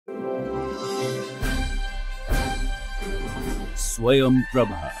Swayam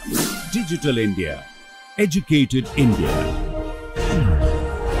Prabha. Digital India. Educated India.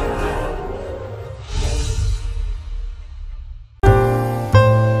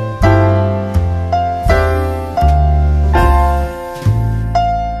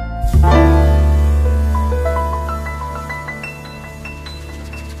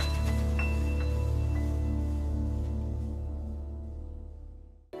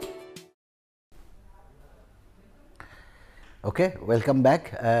 Okay, welcome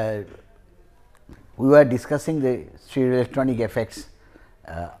back. We were discussing the stereoelectronic effects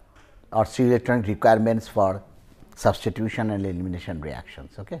or stereoelectronic requirements for substitution and elimination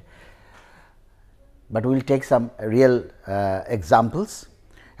reactions. Okay. But we will take some real examples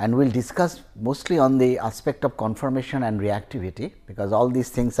and we will discuss mostly on the aspect of conformation and reactivity, because all these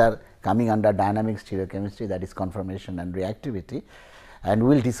things are coming under dynamic stereochemistry, that is conformation and reactivity, and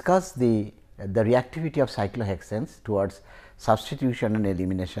we will discuss the reactivity of cyclohexanes towards substitution and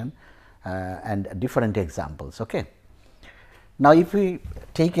elimination and different examples. Okay. Now, if we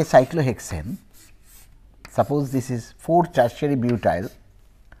take a cyclohexane, suppose this is 4 tertiary butyl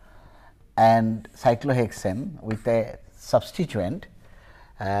and cyclohexane with a substituent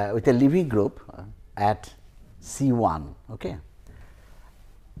with a leaving group at C1. Okay.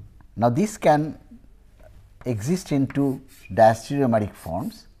 Now, this can exist in 2 diastereomeric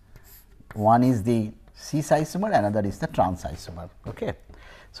forms. One is the cis isomer, another is the trans isomer. Okay.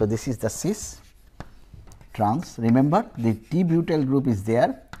 So, this is the cis trans. Remember, the T butyl group is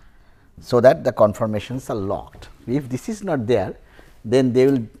there, so that the conformations are locked. If this is not there, then they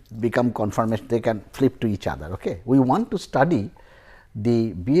will become conformation, they can flip to each other. Okay. We want to study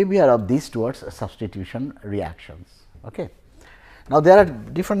the behavior of these towards substitution reactions. Okay. Now, there are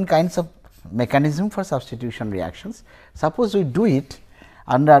different kinds of mechanism for substitution reactions. Suppose we do it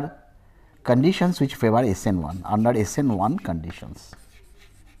under conditions which favor SN1, under SN1 conditions,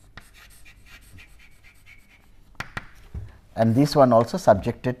 and this one also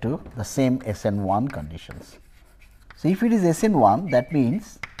subjected to the same SN1 conditions. So, if it is SN1, that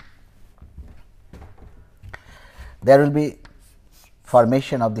means there will be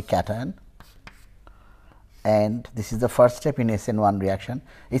formation of the cation, and this is the first step in SN1 reaction.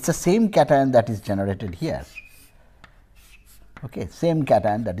 It is the same cation that is generated here. Okay, same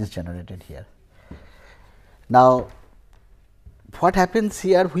cation that is generated here. Now, what happens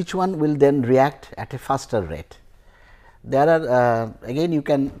here, which one will then react at a faster rate? There are again you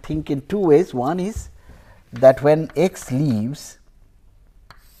can think in 2 ways. One is that when X leaves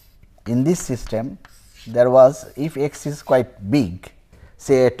in this system, there was, if X is quite big,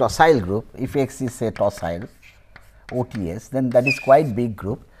 say a tosyl group, if X is a tosyl OTS, then that is quite big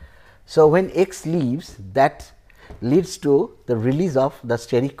group. So, when X leaves, that leads to the release of the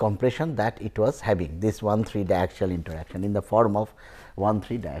steric compression that it was having, this 1,3 diaxial interaction in the form of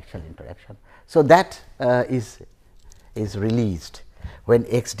 1,3 diaxial interaction. So, that is released when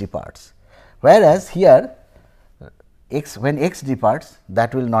X departs, whereas here X, when X departs,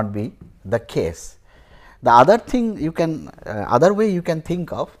 that will not be the case. The other thing you can other way you can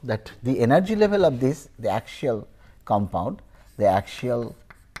think of, that the energy level of this, the axial compound, the axial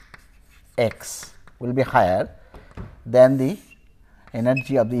X will be higher than the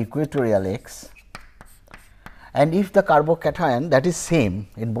energy of the equatorial X, and if the carbocation, that is same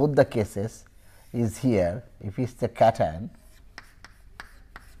in both the cases, is here, if it is the cation,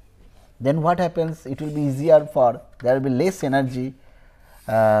 then what happens, it will be easier for, there will be less energy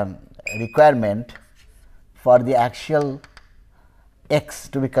requirement for the axial X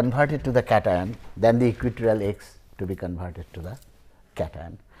to be converted to the cation than the equatorial X to be converted to the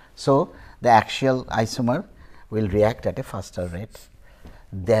cation. So, the axial isomer will react at a faster rate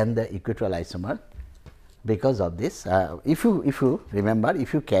than the equatorial isomer because of this. If you remember,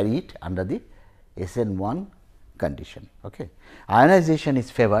 if you carry it under the SN1 condition. Okay. Ionization is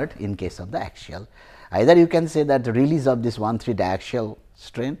favored in case of the axial. Either you can say that the release of this 1,3 diaxial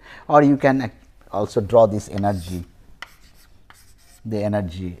strain, or you can also draw this energy, the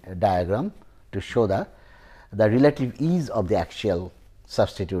energy diagram to show the relative ease of the axial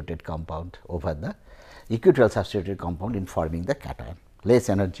substituted compound over the equatorial substituted compound in forming the cation. Less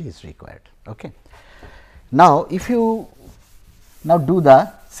energy is required. Okay. Now, if you now do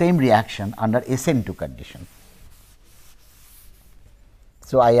the same reaction under SN2 condition.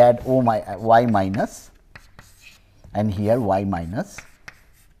 So, I add Y minus and here Y minus.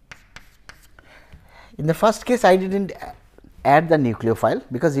 In the first case, I did not add the nucleophile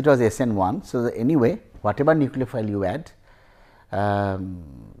because it was SN1. So, anyway, whatever nucleophile you add,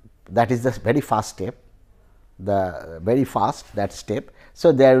 that is the very fast step, that step.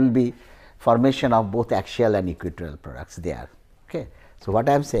 So, there will be formation of both axial and equatorial products there. Okay. So, what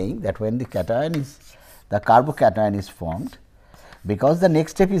I am saying that when the cation is the carbocation is formed, because the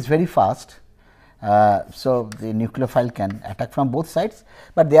next step is very fast. So, the nucleophile can attack from both sides,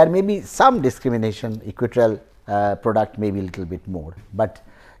 but there may be some discrimination, equatorial product may be a little bit more, but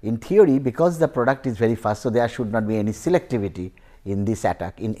in theory because the product is very fast. So, there should not be any selectivity in this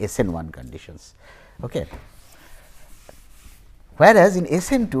attack in SN1 conditions. Okay. Whereas, in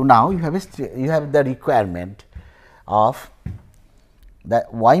SN2 now you have the requirement of the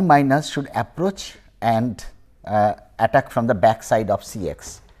Y minus should approach and attack from the back side of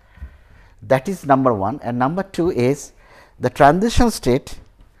CX. That is number 1, and number 2 is the transition state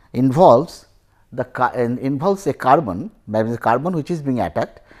involves a carbon, that is the carbon which is being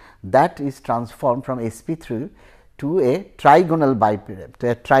attacked, that is transformed from sp3 to a trigonal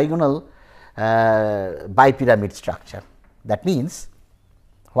bipyramid structure. That means,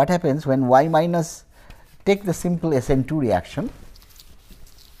 what happens when Y minus take the simple SN2 reaction.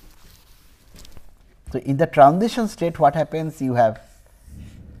 So, in the transition state what happens, you have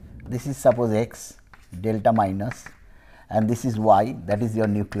this is suppose X delta minus and this is Y, that is your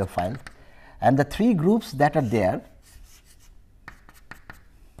nucleophile, and the 3 groups that are there.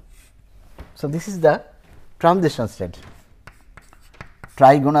 So, this is the transition state,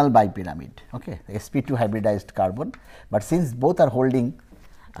 trigonal bipyramid, okay, sp2 hybridized carbon, but since both are holding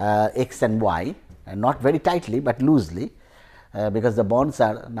X and Y and not very tightly, but loosely, because the bonds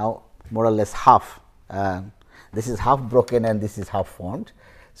are now more or less half, this is half broken and this is half formed.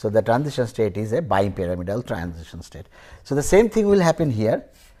 So, the transition state is a bipyramidal transition state. So, the same thing will happen here.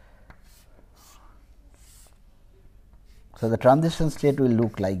 So, the transition state will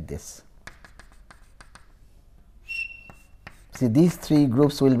look like this. See, these 3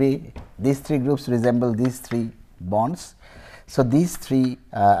 groups will be, these 3 groups resemble these 3 bonds. So, these 3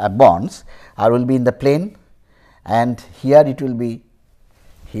 bonds will be in the plane, and here it will be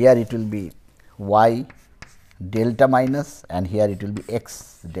Y delta minus and here it will be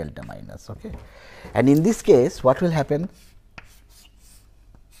X delta minus. Okay. And in this case what will happen,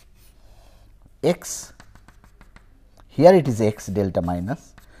 X, here it is X delta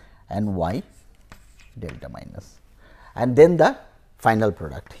minus and Y delta minus, and then the final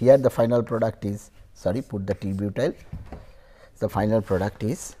product, here the final product is, sorry, put the T butyl, the final product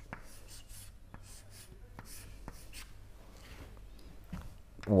is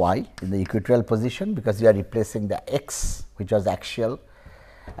Y in the equatorial position, because you are replacing the X which was axial,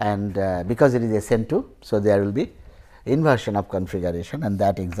 and because it is SN2. So, there will be inversion of configuration, and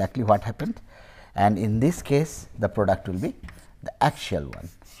that exactly what happened, and in this case the product will be the axial one.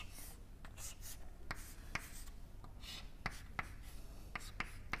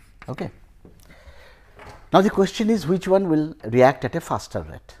 Okay. Now, the question is which one will react at a faster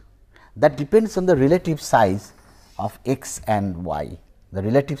rate? That depends on the relative size of X and Y, the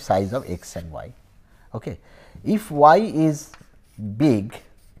relative size of X and Y. Okay. If Y is big,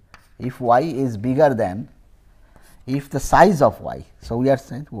 if Y is bigger than, if the size of Y, so we are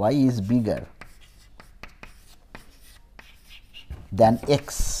saying Y is bigger than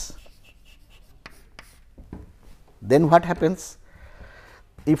X, then what happens?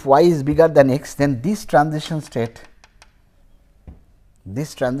 If Y is bigger than X, then this transition state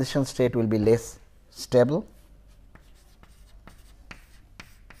will be less stable,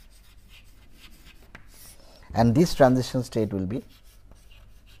 and this transition state will be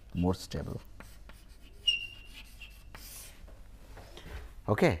more stable.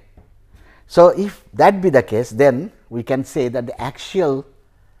 Okay. So, if that be the case, then we can say that the axial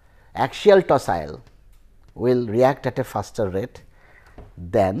tosyl will react at a faster rate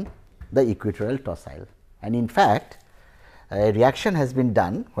than the equatorial tosyl, and in fact, a reaction has been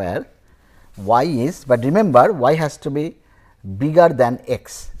done where Y is, but remember Y has to be bigger than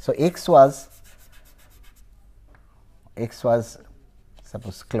X. So, X was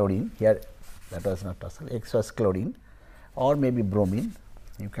suppose chlorine, here that was not tosyl, X was chlorine or maybe bromine,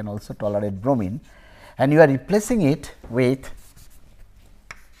 you can also tolerate bromine, and you are replacing it with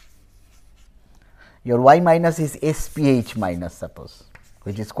your Y minus is SPH minus, suppose,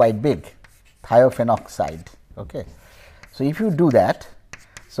 which is quite big, thiophenoxide. Okay. So, if you do that,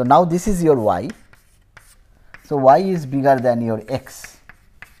 so now this is your Y. So, Y is bigger than your X.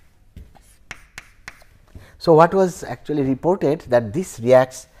 So, what was actually reported that this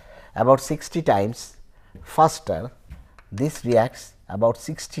reacts about 60 times faster, this reacts about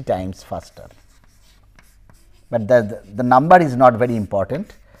 60 times faster, but the number is not very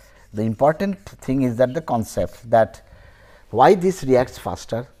important. The important thing is that the concept that why this reacts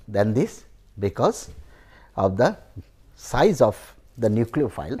faster than this, because of the size of the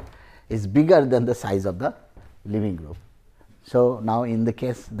nucleophile is bigger than the size of the leaving group. So, now in the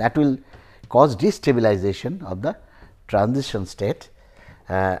case that will cause destabilization of the transition state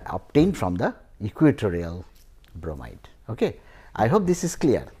obtained from the equatorial bromide. Okay. I hope this is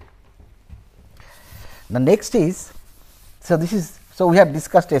clear. The next is, so this is, so we have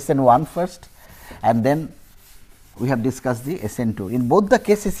discussed SN1 first and then we have discussed the SN2. In both the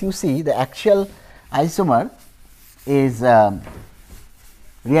cases you see the actual isomer is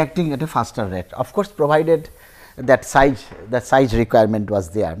reacting at a faster rate, of course, provided that size requirement was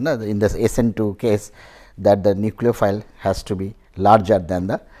there, no? In the SN2 case, that the nucleophile has to be larger than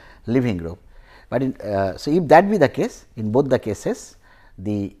the leaving group. But in, so if that be the case, in both the cases,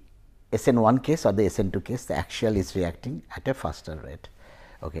 the SN1 case or the SN2 case, the axial is reacting at a faster rate.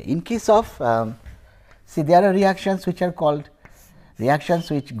 Okay. In case of see, there are reactions which are called reactions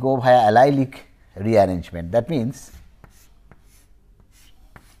which go via allylic rearrangement. That means,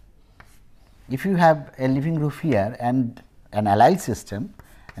 if you have a leaving group here and an allyl system,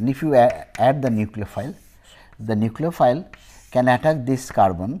 and if you add the nucleophile can attack this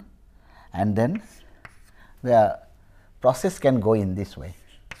carbon and then the process can go in this way.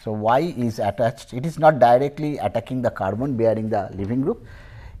 So, Y is attached, it is not directly attacking the carbon bearing the leaving group,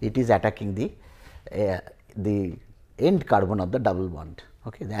 it is attacking the end carbon of the double bond,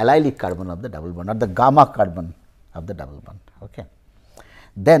 okay, the allylic carbon of the double bond or the gamma carbon of the double bond. Okay.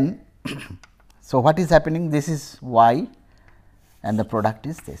 Then, so what is happening? This is Y and the product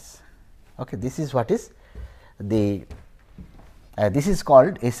is this. Okay. This is what is the this is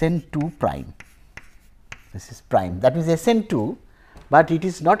called SN2 prime. This is prime, that means SN2, but it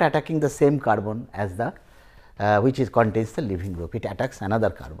is not attacking the same carbon as the which is contains the leaving group, it attacks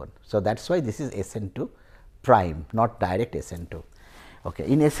another carbon. So, that is why this is SN2 prime, not direct SN2. Okay.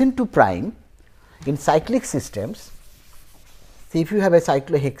 In SN2 prime, in cyclic systems, see if you have a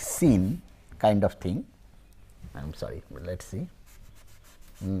cyclohexene kind of thing, I am sorry, let us see,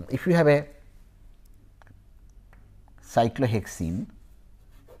 if you have a cyclohexene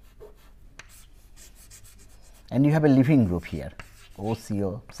and you have a leaving group here,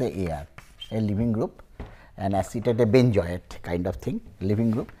 OCO, say AR, a leaving group, and acetate, a benzoate kind of thing,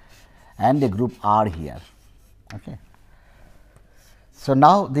 leaving group, and a group R here. Okay. So,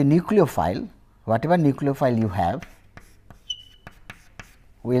 now the nucleophile, whatever nucleophile you have,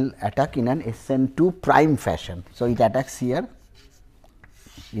 will attack in an SN2 prime fashion. So, it attacks here,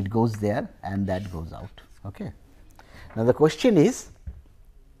 it goes there and that goes out. Okay. Now, the question is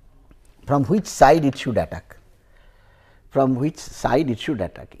from which side it should attack, from which side it should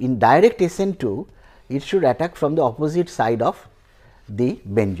attack. In direct SN2, it should attack from the opposite side of the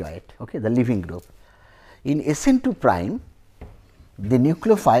benzoate, okay, the leaving group. In SN2 prime, the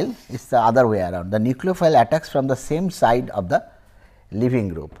nucleophile is the other way around, the nucleophile attacks from the same side of the leaving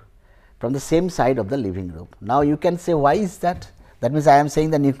group, from the same side of the leaving group. Now, you can say why is that? That means, I am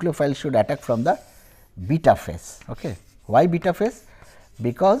saying the nucleophile should attack from the beta phase. Okay. Why beta phase?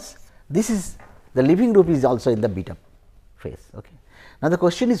 Because this is the leaving group is also in the beta phase. Okay. Now, the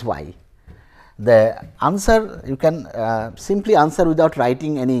question is why? The answer you can simply answer without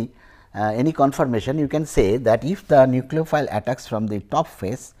writing any confirmation. You can say that if the nucleophile attacks from the top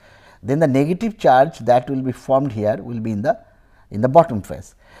phase, then the negative charge that will be formed here will be in the bottom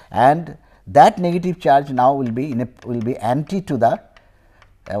phase, and that negative charge now will be anti to the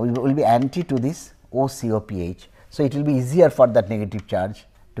will be anti to this OCOPH. So, it will be easier for that negative charge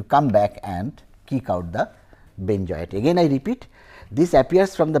to come back and kick out the benzoate. Again I repeat, this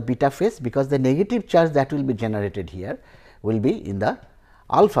appears from the beta phase, because the negative charge that will be generated here will be in the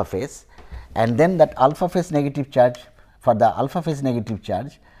alpha phase, and then that alpha phase negative charge, for the alpha phase negative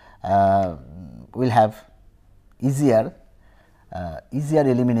charge will have easier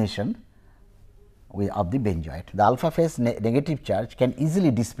elimination of the benzoate. The alpha phase negative charge can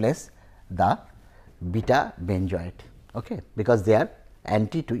easily displace the beta benzoate, okay, because they are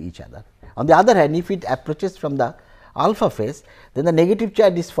anti to each other. On the other hand, if it approaches from the alpha phase, then the negative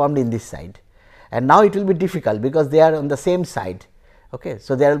charge is formed in this side, and now it will be difficult because they are on the same side. Okay.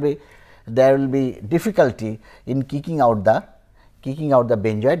 So, there will be difficulty in kicking out the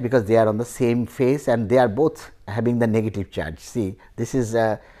benzoate, because they are on the same phase and they are both having the negative charge. See, this is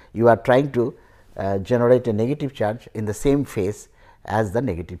you are trying to generate a negative charge in the same phase as the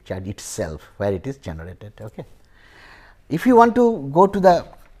negative charge itself, where it is generated. Okay. If you want to go to the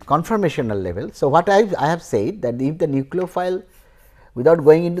conformational level, so what I have said, that if the nucleophile, without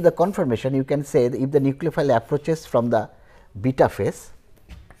going into the conformation, you can say that if the nucleophile approaches from the beta phase,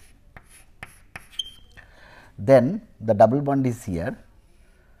 then the double bond is here.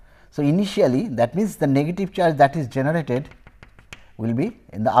 So, initially that means the negative charge that is generated will be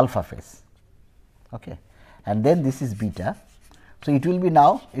in the alpha phase, okay, and then this is beta, So, it will be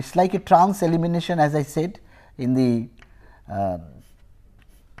now it is like a trans elimination, as I said in the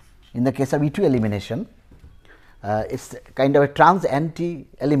case of E2 elimination. It is kind of a trans anti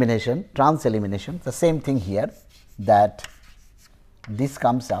elimination, the same thing here, that this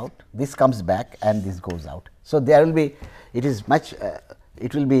comes out, this comes back and this goes out. So, there will be, it is much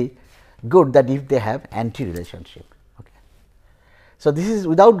it will be good that if they have anti relationship. Okay. So, this is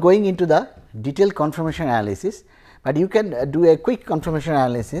without going into the detailed conformation analysis, but you can do a quick conformation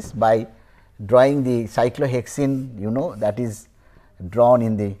analysis by drawing the cyclohexene, you know, that is drawn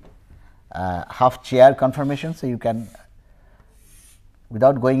in the half chair conformation. So, you can,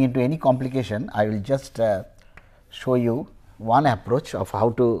 without going into any complication, I will just show you one approach of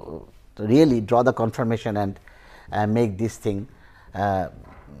how to really draw the conformation and make this thing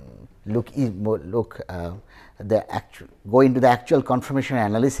look the actual, go into the actual conformation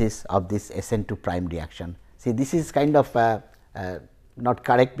analysis of this SN2 prime reaction. See, this is kind of not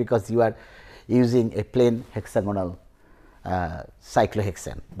correct, because you are using a plain hexagonal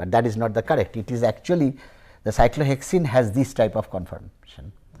cyclohexane, but that is not the correct. It is actually the cyclohexene has this type of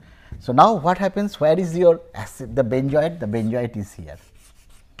conformation. So, now what happens, where is your acid, the benzoate? The benzoate is here,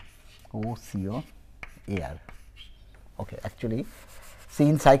 OCO AR. Okay. Actually, see,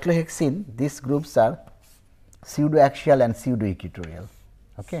 in cyclohexene these groups are pseudoaxial and pseudoequatorial.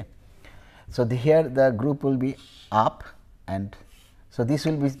 Okay. So, here the group will be up, and so this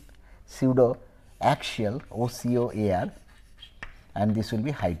will be pseudoaxial OCO AR, and this will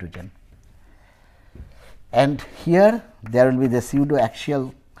be hydrogen, and here there will be the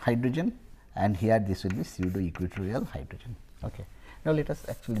pseudoaxial hydrogen, and here this will be pseudoequatorial hydrogen. Okay. Now, let us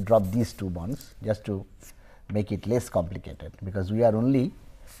actually drop these two bonds just to make it less complicated, because we are only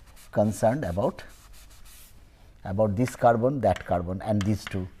concerned about this carbon, that carbon, and these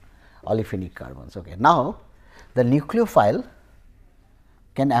two olefinic carbons. Okay. Now, the nucleophile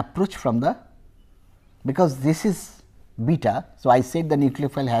can approach from the, because this is beta. So, I said the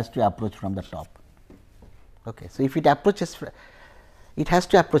nucleophile has to approach from the top. Okay. So, if it approaches, it has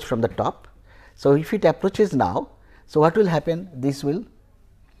to approach from the top. So, if it approaches now, so what will happen? This will,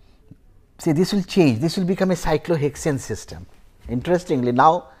 see, this will change, this will become a cyclohexane system. Interestingly,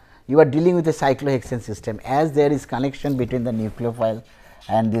 now you are dealing with a cyclohexane system, as there is connection between the nucleophile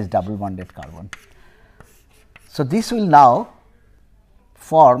and this double bonded carbon. So, this will now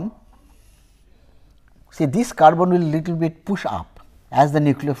form, see, this carbon will little bit push up as the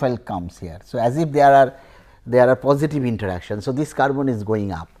nucleophile comes here. So, as if there are positive interactions. So, this carbon is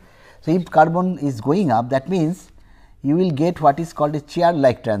going up. So, if carbon is going up, that means you will get what is called a chair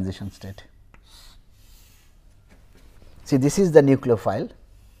like transition state. See, this is the nucleophile,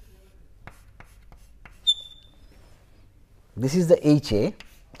 this is the HA.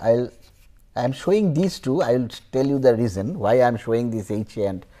 I am showing these two, I will tell you the reason why I am showing this HA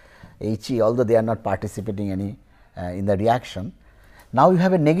and HE, although they are not participating any in the reaction. Now, you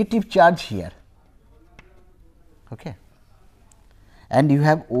have a negative charge here, okay, and you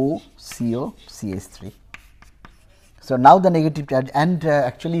have OCO CH3. So, now the negative charge, and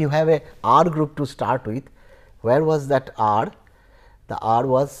actually you have a R group to start with. Where was that R? The R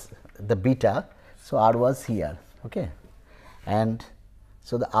was the beta. So, R was here, okay, and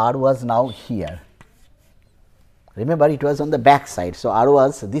so the R was now here. Remember, it was on the back side. So, R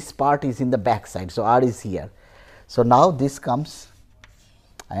was, this part is in the back side. So, R is here. So, now this comes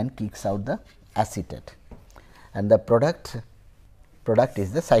and kicks out the acetate, and the product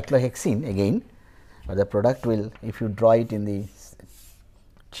is the cyclohexene again, but the product will, if you draw it in the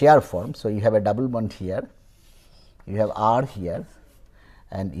chair form. So, you have a double bond here, you have R here,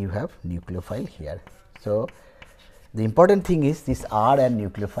 and you have nucleophile here. So, the important thing is this R and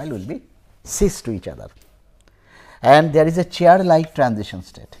nucleophile will be cis to each other, and there is a chair like transition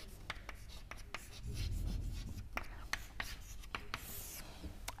state.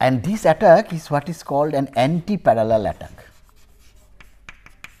 And this attack is what is called an anti-parallel attack.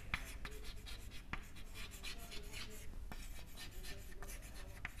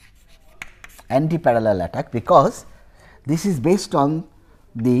 Anti-parallel attack, because this is based on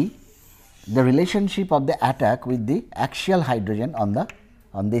the relationship of the attack with the axial hydrogen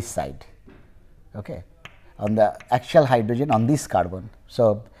on this side, okay, on the axial hydrogen on this carbon.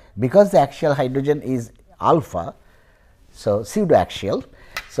 So, because the axial hydrogen is alpha, so pseudoaxial,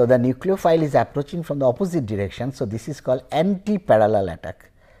 so the nucleophile is approaching from the opposite direction. So, this is called anti-parallel attack.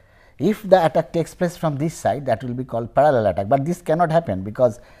 If the attack takes place from this side, that will be called parallel attack, but this cannot happen,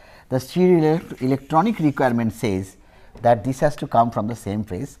 because the stereoelectronic requirement says that this has to come from the same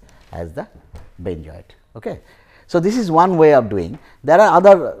phase as the benzoate. Okay. So, this is one way of doing. There are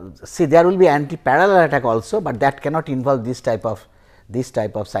other, see there will be anti-parallel attack also, but that cannot involve this type of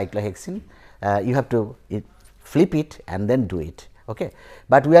cyclohexane. You have to flip it and then do it. Okay.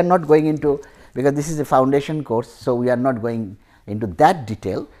 But we are not going into, because this is a foundation course. So, we are not going into that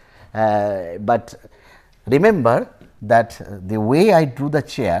detail, but remember that the way I drew the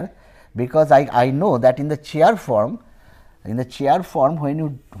chair, because I know that in the chair form, when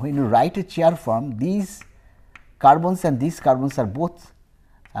you write a chair form, these carbons and these carbons are both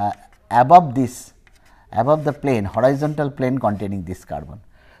above the plane, horizontal plane containing this carbon.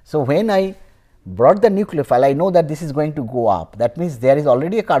 So, when I brought the nucleophile, I know that this is going to go up, that means there is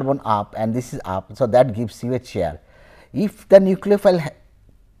already a carbon up and this is up. So, that gives you a chair. If the nucleophile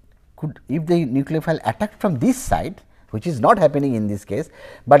attacked from this side, which is not happening in this case,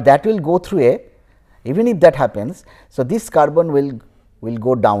 but that will go through even if that happens. So, this carbon will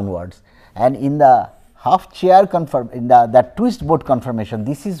go downwards, and in the half chair in that twist boat conformation,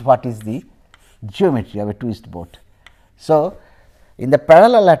 this is what is the geometry of a twist boat. So, in the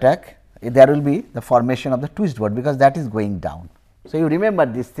parallel attack, there will be the formation of the twist boat, because that is going down. So, you remember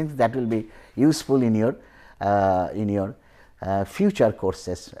these things, that will be useful in your future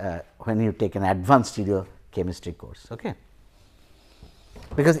courses when you take an advanced stereochemistry course. Okay.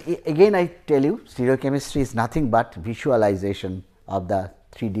 Because again I tell you, stereochemistry is nothing but visualization of the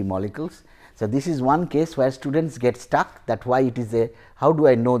 3D molecules. So, this is one case where students get stuck, that why it is how do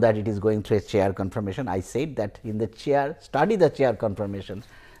I know that it is going through a chair conformation? I said that in the chair, study the chair conformation,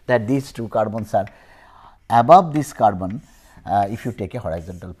 that these two carbons are above this carbon if you take a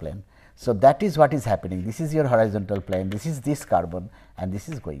horizontal plane. So, that is what is happening. This is your horizontal plane, this is this carbon, and this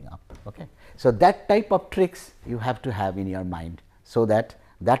is going up. Okay. So, that type of tricks you have to have in your mind, so that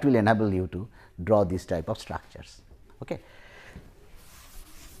will enable you to draw this type of structures. Okay.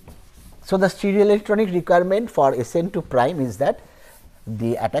 So, the stereoelectronic requirement for SN2 prime is that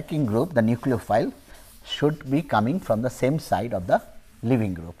the attacking group, the nucleophile, should be coming from the same side of the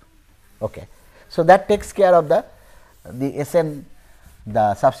leaving group. Okay. So, that takes care of the SN,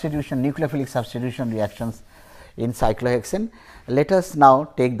 the substitution, nucleophilic substitution reactions in cyclohexane. Let us now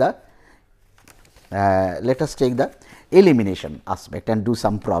take the elimination aspect and do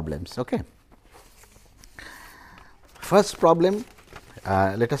some problems. Okay. First problem,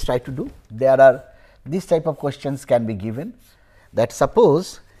 let us try to do. There are this type of questions can be given, that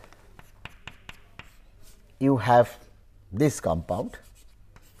suppose you have this compound,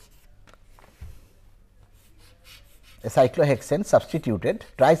 a cyclohexane substituted,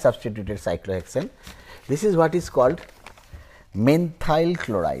 tri-substituted cyclohexane. This is what is called methyl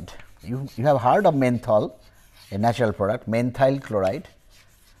chloride. You have heard of menthol, a natural product, methyl chloride,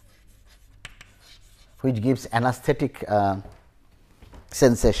 which gives anesthetic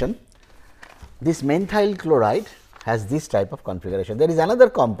sensation. This methyl chloride has this type of configuration. There is another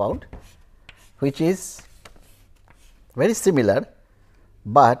compound which is very similar,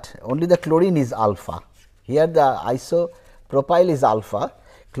 but only the chlorine is alpha. Here the isopropyl is alpha,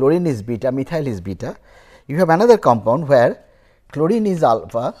 chlorine is beta, methyl is beta. You have another compound where chlorine is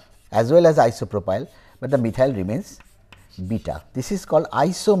alpha as well as isopropyl, but the methyl remains beta. This is called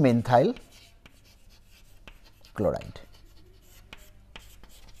isomethyl chloride.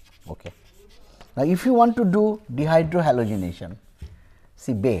 Okay. Now, if you want to do dehydrohalogenation,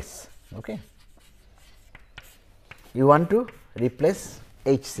 see base, okay. You want to replace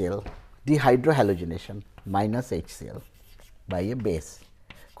HCl, dehydrohalogenation minus HCl by a base.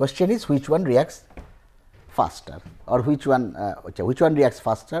 Question is which one reacts faster, or which one reacts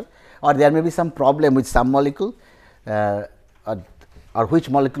faster, or there may be some problem with some molecule or which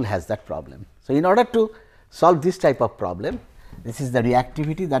molecule has that problem. So, in order to solve this type of problem, this is the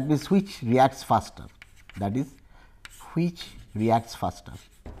reactivity, that means which reacts faster, that is which reacts faster.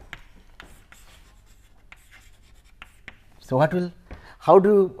 So, how do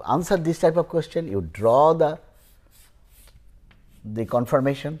you answer this type of question? You draw the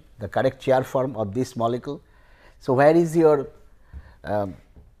conformation, the correct chair form of this molecule. So, where is your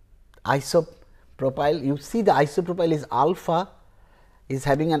isopropyl? You see the isopropyl is alpha, is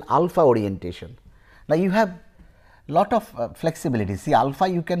having an alpha orientation. Now, you have lot of flexibility. See, alpha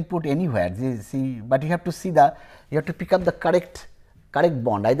you can put anywhere, see, but you have to see you have to pick up the correct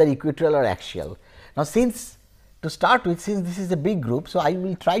bond, either equatorial or axial. Now, to start with, since this is a big group, so I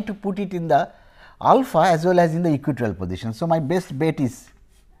will try to put it in the alpha as well as in the equatorial position. So, my best bet is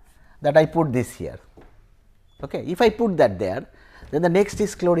that I put this here. Okay. If I put that there, then the next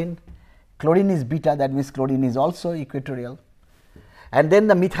is chlorine. Chlorine is beta, that means chlorine is also equatorial, and then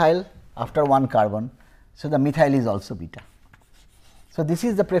the methyl after one carbon. So, the methyl is also beta. So, this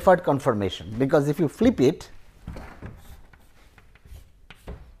is the preferred conformation, because if you flip it,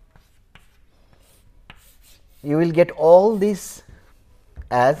 you will get all this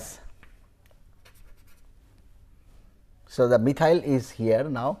as, so the methyl is here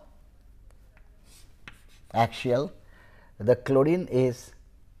now axial, the chlorine is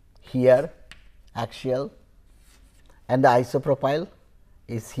here axial, and the isopropyl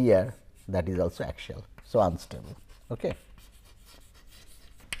is here, that is also axial, so unstable. Okay.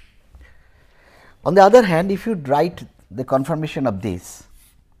 On the other hand, if you write the conformation of this,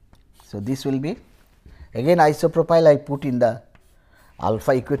 so this will be again isopropyl I put in the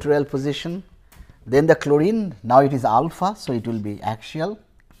alpha equatorial position, then the chlorine now it is alpha, so it will be axial,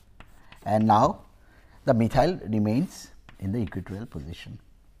 and now the methyl remains in the equatorial position.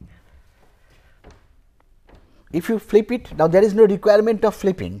 If you flip it, now there is no requirement of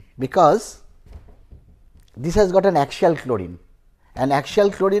flipping, because this has got an axial chlorine, and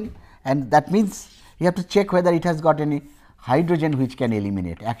that means you have to check whether it has got any hydrogen which can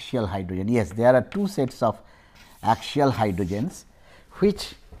eliminate axial hydrogen. Yes, there are two sets of axial hydrogens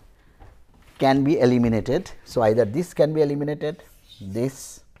which can be eliminated. So, either this can be eliminated,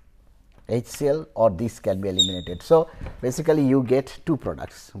 this HCl, or this can be eliminated. So, basically you get two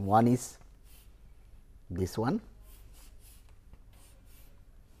products, one is this one,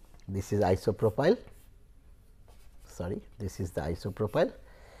 this is isopropyl, sorry, this is the isopropyl,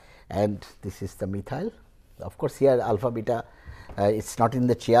 and this is the methyl. Of course, here alpha beta it is not in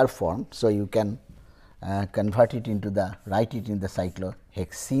the chair form. So, you can convert it into the, write it in the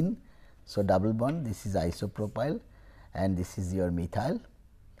cyclohexane. So, double bond, this is isopropyl and this is your methyl,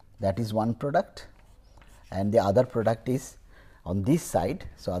 that is one product, and the other product is on this side.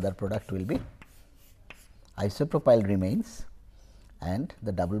 So, other product will be isopropyl remains and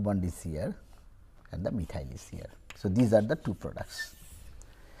the double bond is here and the methyl is here. So, these are the two products,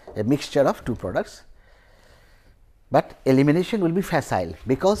 a mixture of two products, but elimination will be facile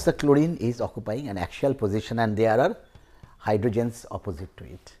because the chlorine is occupying an axial position and there are hydrogens opposite to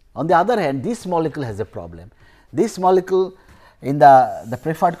it. On the other hand, this molecule has a problem. This molecule in the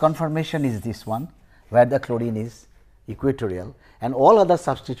preferred conformation is this one, where the chlorine is equatorial and all other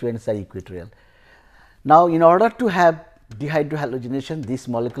substituents are equatorial. Now, in order to have dehydrohalogenation, this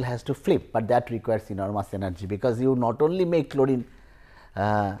molecule has to flip, but that requires enormous energy, because you not only make chlorine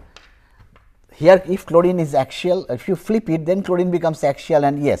here, if chlorine is axial, if you flip it, then chlorine becomes axial,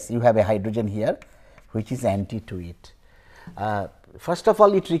 and yes, you have a hydrogen here which is anti to it. First of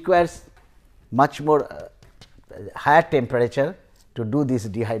all, it requires much more higher temperature to do this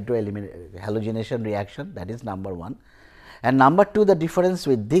dehydrohalogenation reaction, that is number one. And number two, the difference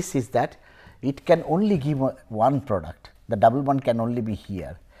with this is that it can only give one product, the double bond can only be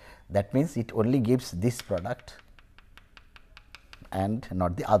here. That means, it only gives this product and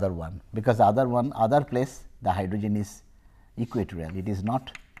not the other one, because other place the hydrogen is equatorial, it is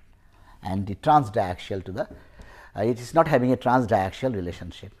not anti-transdiaxial to the, it is not having a transdiaxial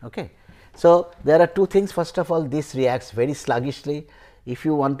relationship. Okay. So, there are two things. First of all, this reacts very sluggishly. If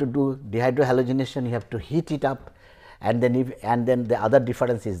you want to do dehydrohalogenation, you have to heat it up, and then the other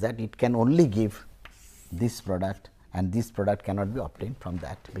difference is that it can only give this product, and this product cannot be obtained from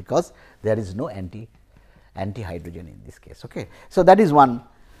that, because there is no anti-hydrogen in this case. Okay. So, that is one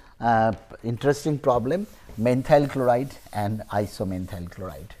interesting problem, methyl chloride and isomethyl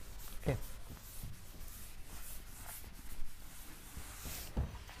chloride. Okay.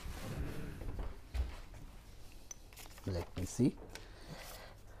 Let me see.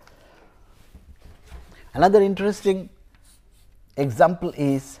 Another interesting example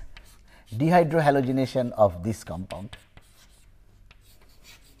is dehydrohalogenation of this compound.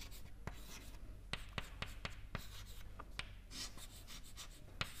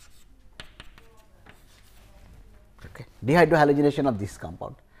 Okay. Dehydrohalogenation of this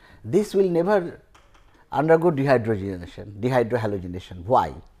compound. This will never undergo dehydrohalogenation.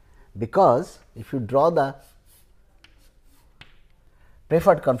 Why? Because if you draw the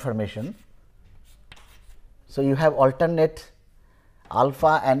preferred conformation, so you have alternate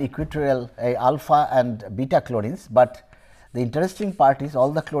alpha and equatorial alpha and beta chlorines, but the interesting part is all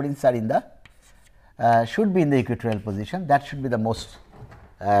the chlorines are in the should be in the equatorial position. That should be the most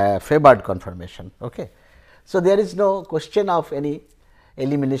favored conformation. Okay. So, there is no question of any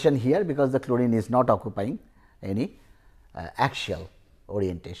elimination here, because the chlorine is not occupying any axial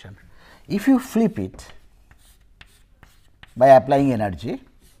orientation. If you flip it by applying energy,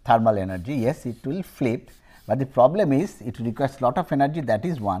 thermal energy, yes, it will flip, but the problem is it requires lot of energy, that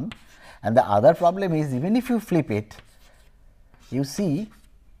is one, and the other problem is even if you flip it, you see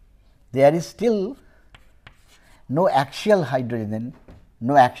there is still no axial hydrogen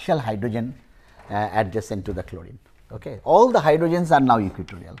adjacent to the chlorine. Okay. All the hydrogens are now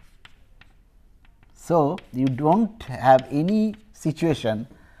equatorial. So, you do not have any situation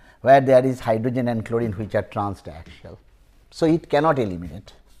where there is hydrogen and chlorine which are transdiaxial. So, it cannot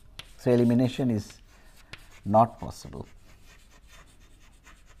eliminate. So, elimination is not possible,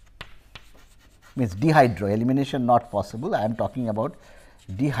 means dehydro elimination not possible. I am talking about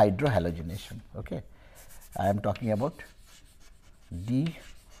dehydrohalogenation. Okay. I am talking about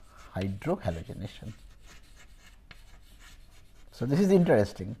dehydrohalogenation. So, this is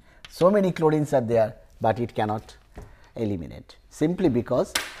interesting. So many chlorines are there, but it cannot eliminate simply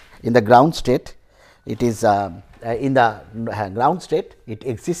because in the ground state it is in the ground state it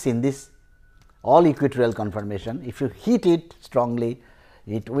exists in this all equatorial conformation. If you heat it strongly,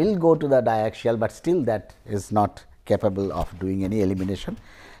 it will go to the diaxial, but still that is not capable of doing any elimination,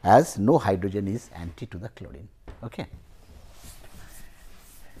 as no hydrogen is anti to the chlorine. Okay.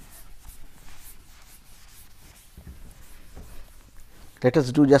 Let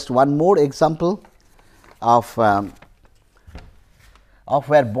us do just one more example of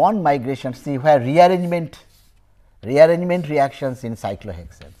where bond migration, see where rearrangement reactions in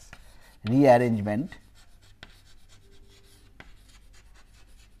cyclohexanes, rearrangement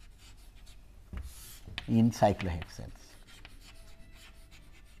in cyclohexanes.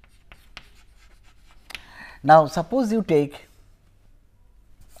 Now, suppose you take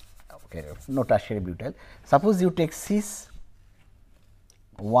no tertiary butyl, suppose you take cis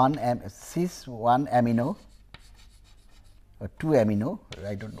 1 amino or 2 amino,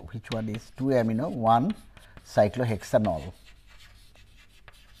 I do not know which one is 2 amino 1 cyclohexanol.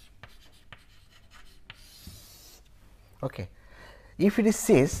 Okay. If it is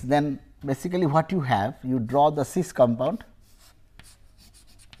cis, then basically what you have, you draw the cis compound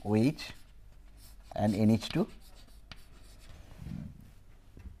OH and NH2.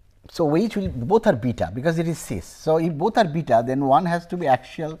 So, OH will both are beta because it is cis. So, if both are beta, then one has to be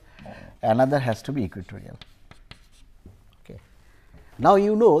axial, another has to be equatorial. Okay. Now,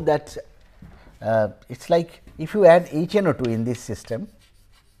 you know that it is like if you add HNO2 in this system.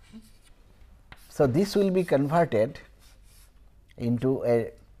 So, this will be converted into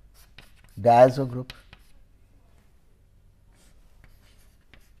a diazo group,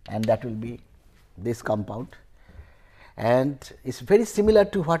 and that will be this compound, and it is very similar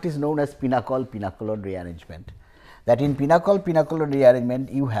to what is known as pinacol-pinacolone rearrangement, that in pinacol-pinacolone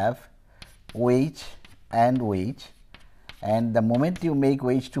rearrangement you have OH and OH, and the moment you make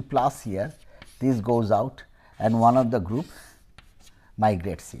OH2 plus here, this goes out and one of the group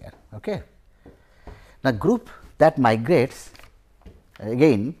migrates here. Okay. Now, group that migrates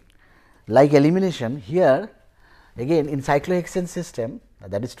again like elimination here again in cyclohexane system,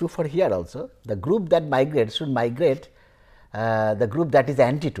 that is true for here also, the group that migrates should migrate the group that is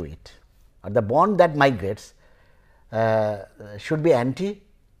anti to it, or the bond that migrates should be anti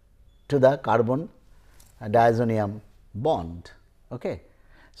to the carbon diazonium bond. Okay.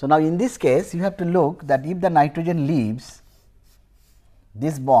 So, now in this case you have to look that if the nitrogen leaves,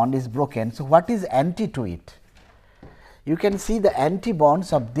 this bond is broken. So, what is anti to it? You can see the anti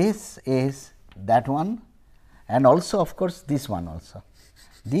bonds of this is that one and also of course, this one also.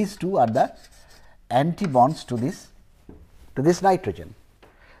 These two are the anti bonds to this nitrogen.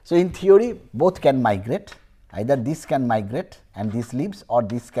 So, in theory both can migrate, either this can migrate and this leaves, or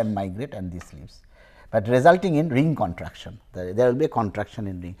this can migrate and this leaves, but resulting in ring contraction. There will be a contraction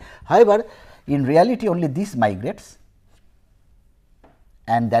in ring. However, in reality only this migrates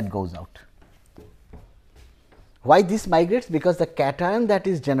and that goes out. Why this migrates? Because the cation that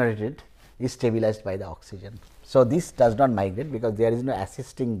is generated is stabilized by the oxygen. So, this does not migrate because there is no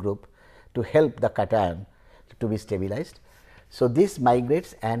assisting group to help the cation to be stabilized. So, this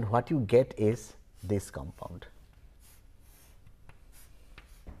migrates and what you get is this compound.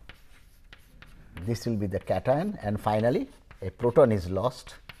 This will be the cation, and finally, a proton is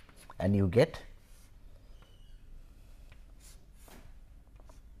lost and you get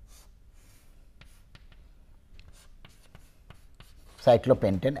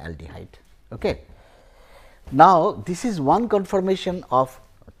cyclopentane aldehyde. Okay. Now, this is one conformation of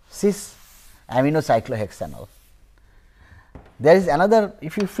cis aminocyclohexanol. There is another,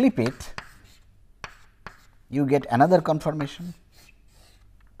 if you flip it, you get another conformation,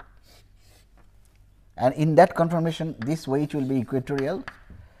 and in that conformation this OH will be equatorial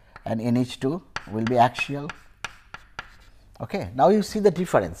and NH2 will be axial. Okay. Now, you see the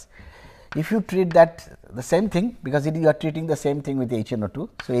difference. If you treat that the same thing, because you are treating the same thing with HNO2.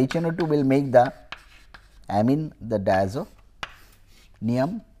 So, HNO2 will make the amine the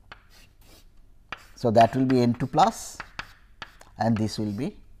diazonium. So, that will be N2 plus and this will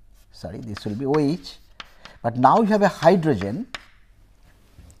be sorry, this will be OH, but now you have a hydrogen,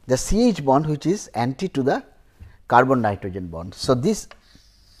 the CH bond which is anti to the carbon nitrogen bond. So, this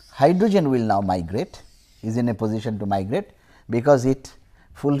hydrogen will now migrate, is in a position to migrate, because it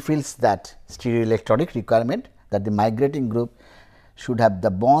fulfills that stereoelectronic requirement that the migrating group should have the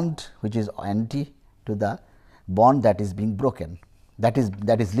bond which is anti to the bond that is being broken, that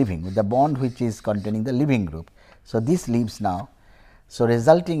is leaving, the bond which is containing the leaving group. So, this leaves now. So,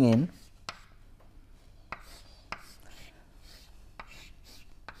 resulting in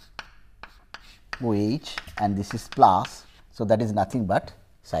OH and this is plus. So, that is nothing but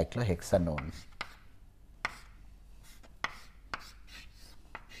cyclohexanone.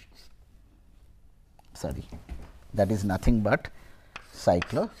 Sorry, that is nothing but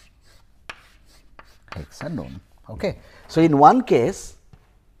cyclohexanone. Okay. So, in one case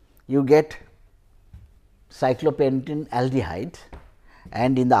you get cyclopentene aldehyde,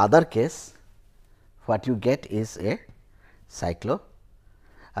 and in the other case what you get is a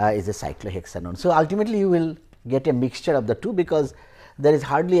cyclohexanone. So, ultimately you will get a mixture of the two, because there is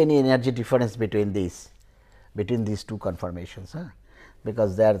hardly any energy difference between these two conformations,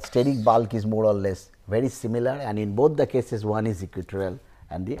 because their steric bulk is more or less very similar, and in both the cases one is equatorial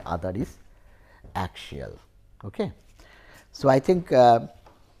and the other is axial. Okay. So, I think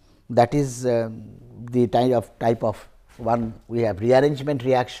that is the type of one. We have rearrangement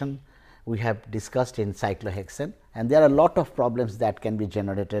reaction we have discussed in cyclohexane, and there are a lot of problems that can be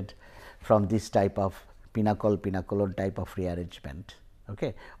generated from this type of pinacol-pinacolone type of rearrangement,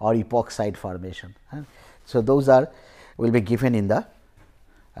 okay, or epoxide formation. So, those will be given in the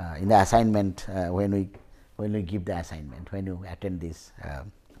assignment when we give the assignment, when you attend this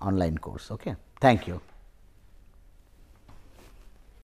online course. Okay. Thank you.